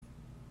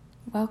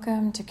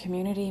Welcome to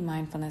Community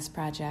Mindfulness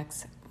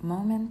Project's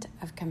Moment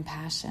of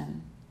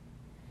Compassion,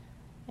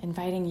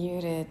 inviting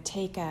you to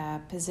take a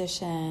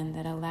position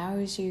that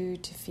allows you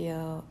to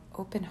feel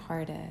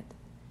open-hearted,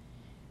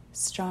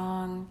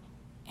 strong,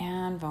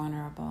 and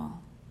vulnerable.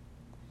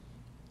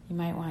 You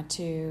might want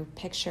to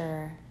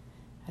picture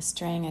a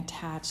string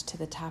attached to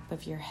the top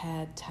of your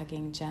head,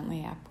 tugging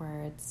gently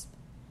upwards,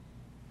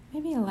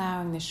 maybe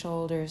allowing the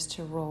shoulders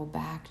to roll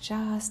back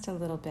just a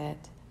little bit.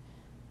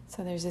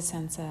 So there's a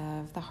sense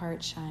of the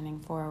heart shining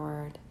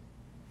forward.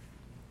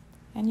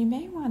 And you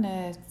may want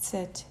to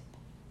sit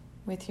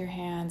with your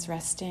hands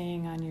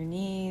resting on your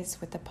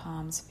knees with the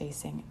palms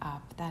facing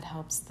up. That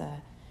helps the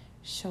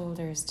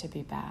shoulders to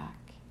be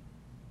back.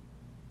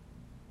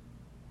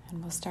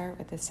 And we'll start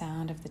with the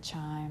sound of the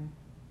chime.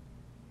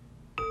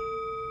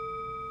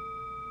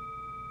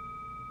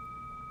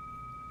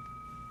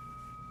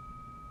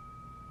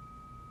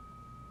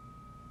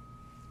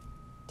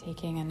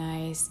 Taking a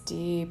nice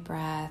deep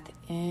breath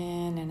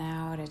in and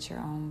out at your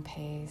own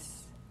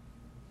pace.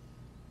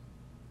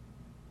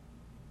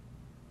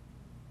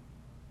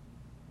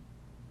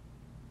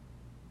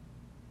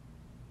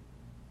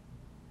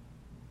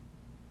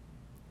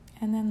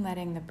 And then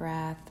letting the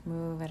breath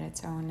move at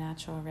its own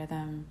natural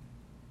rhythm.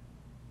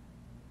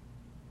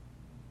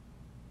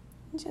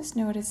 And just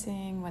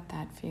noticing what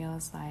that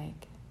feels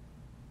like.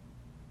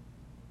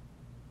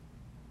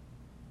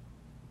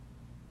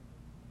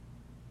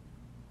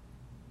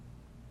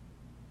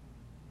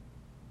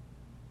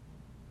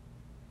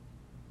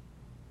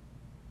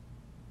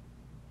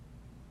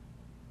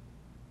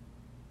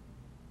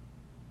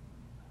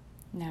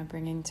 Now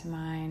bringing to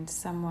mind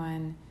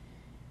someone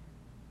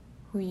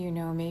who you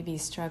know may be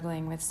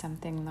struggling with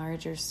something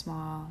large or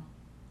small.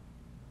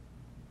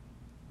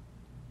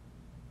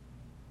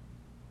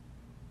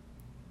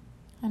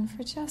 And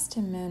for just a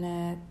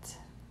minute,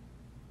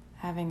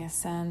 having a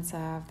sense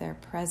of their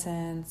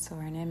presence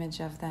or an image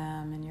of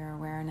them in your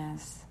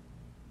awareness.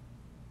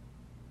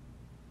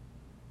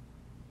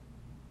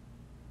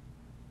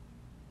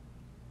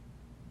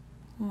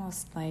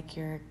 Almost like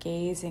you're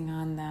gazing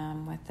on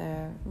them with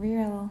a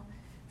real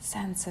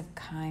sense of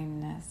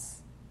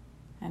kindness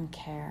and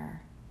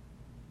care.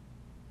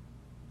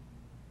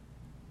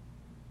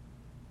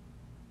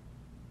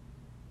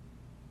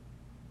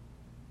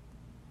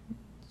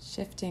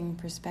 Shifting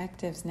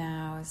perspectives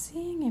now,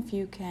 seeing if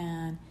you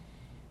can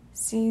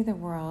see the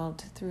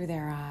world through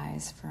their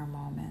eyes for a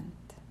moment.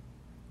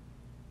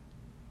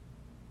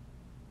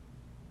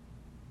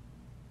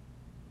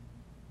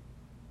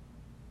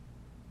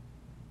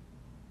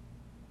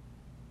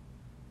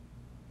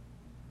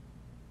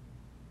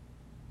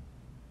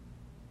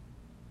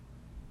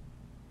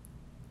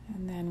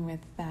 And then with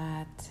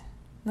that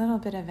little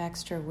bit of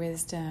extra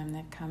wisdom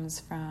that comes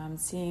from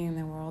seeing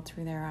the world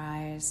through their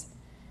eyes,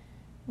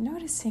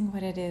 noticing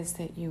what it is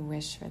that you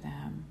wish for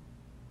them.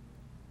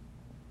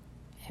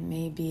 It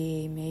may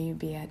you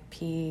be at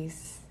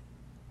peace.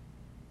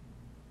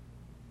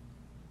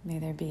 May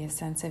there be a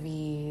sense of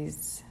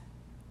ease.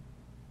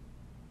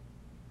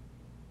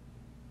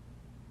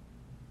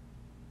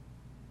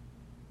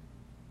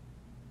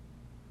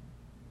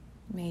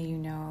 May you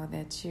know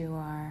that you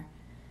are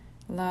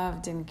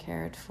loved and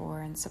cared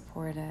for and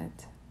supported.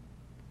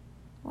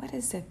 What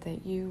is it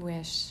that you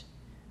wish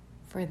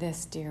for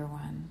this dear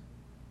one?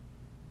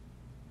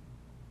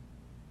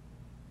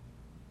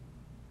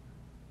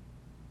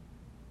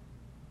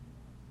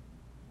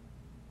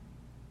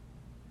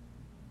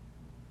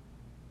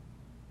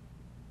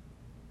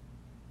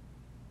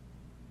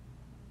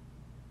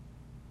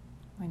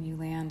 When you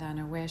land on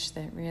a wish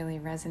that really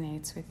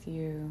resonates with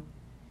you,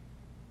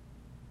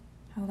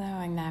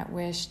 allowing that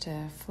wish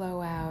to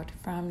flow out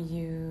from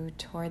you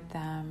toward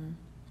them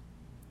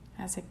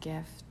as a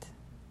gift.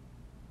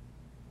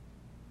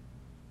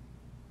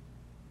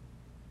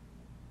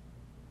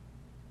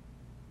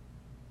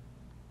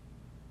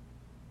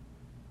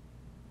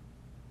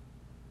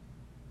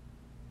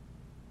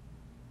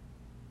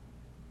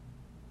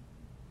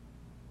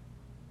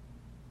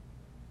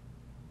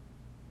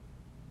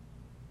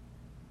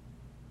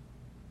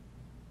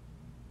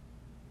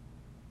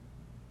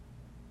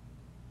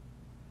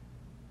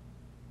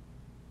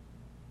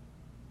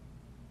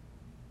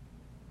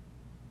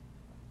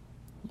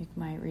 You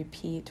might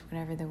repeat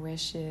whatever the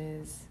wish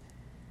is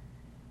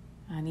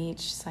on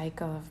each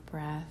cycle of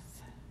breath.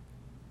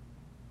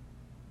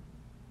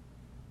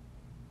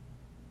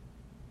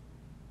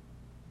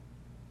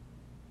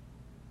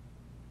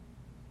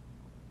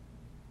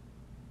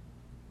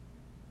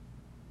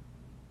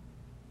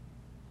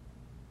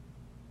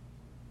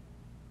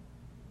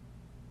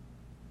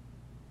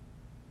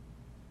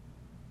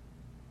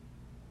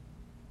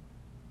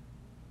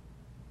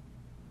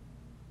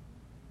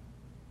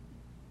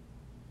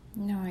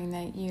 Knowing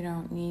that you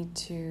don't need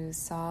to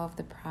solve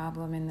the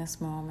problem in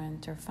this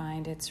moment or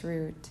find its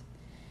root.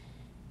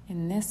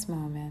 In this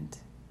moment,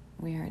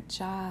 we are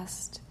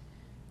just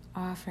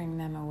offering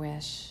them a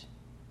wish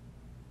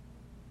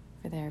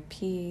for their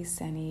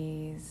peace and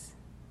ease,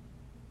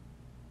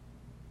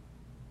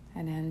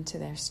 an end to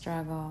their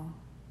struggle,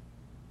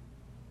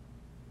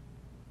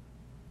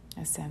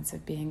 a sense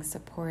of being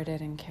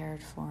supported and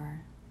cared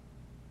for.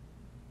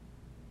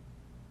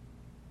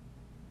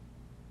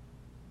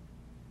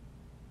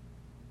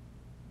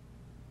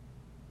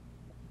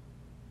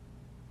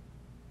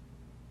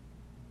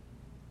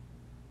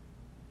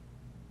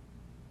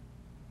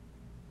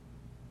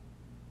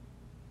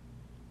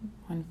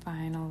 One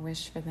final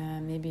wish for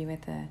them, maybe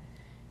with a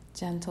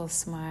gentle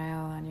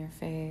smile on your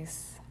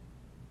face.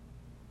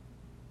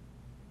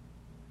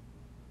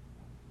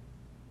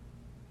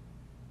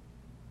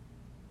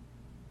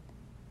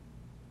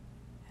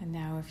 And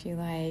now, if you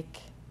like,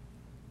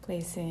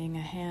 placing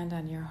a hand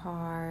on your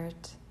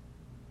heart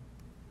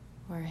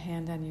or a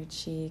hand on your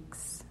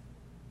cheeks.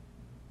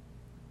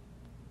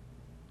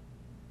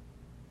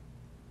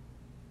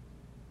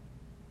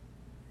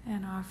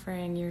 And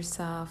offering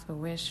yourself a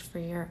wish for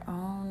your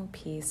own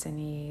peace and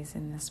ease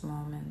in this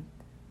moment.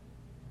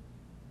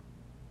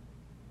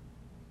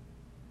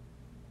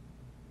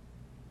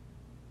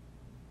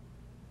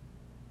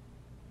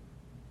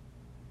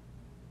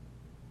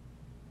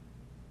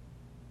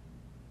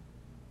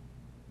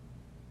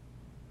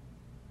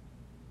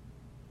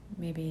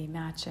 Maybe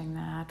matching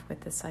that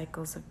with the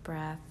cycles of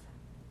breath.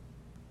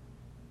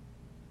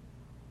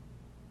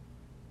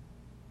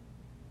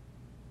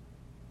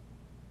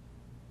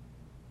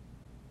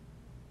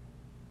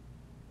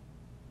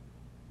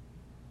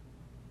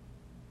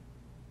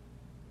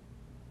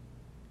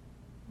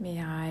 May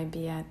I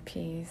be at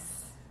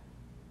peace.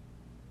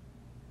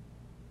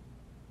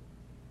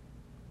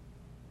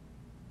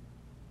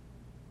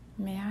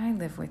 May I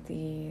live with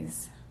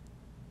ease.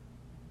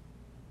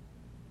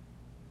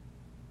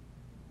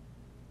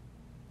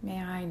 May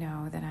I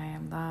know that I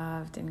am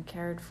loved and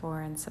cared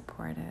for and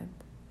supported.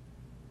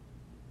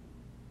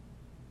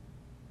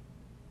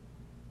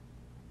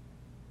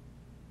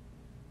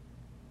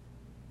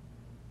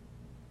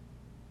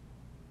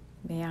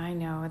 May I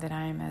know that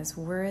I am as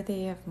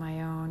worthy of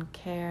my own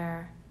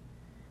care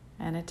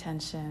and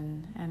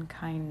attention and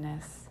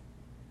kindness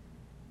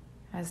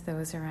as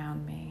those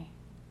around me.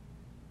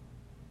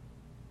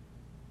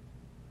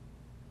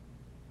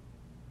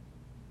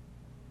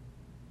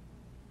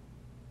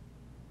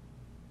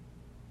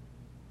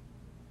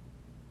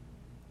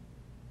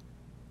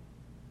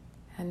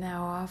 And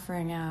now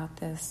offering out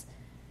this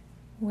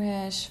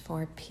wish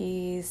for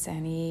peace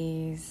and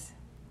ease,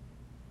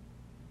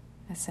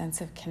 a sense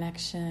of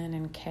connection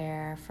and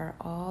care for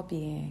all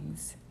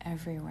beings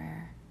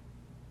everywhere.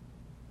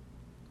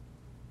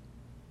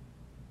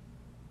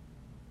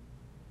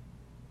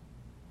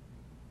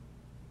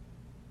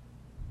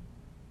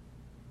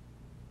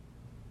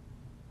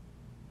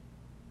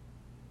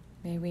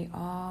 May we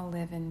all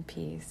live in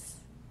peace.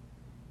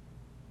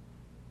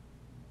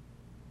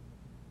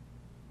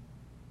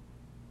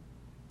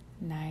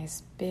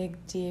 Nice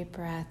big deep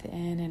breath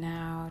in and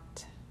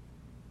out.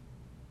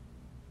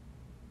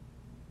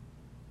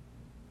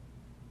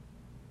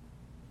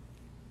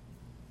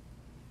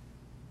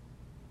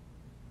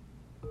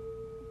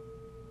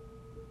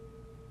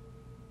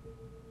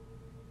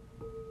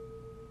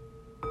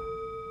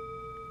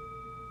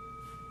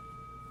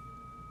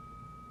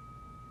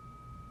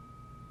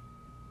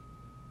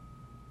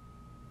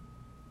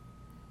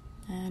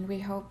 And we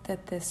hope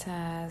that this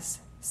has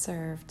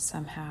served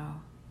somehow.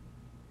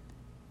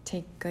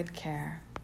 Take good care.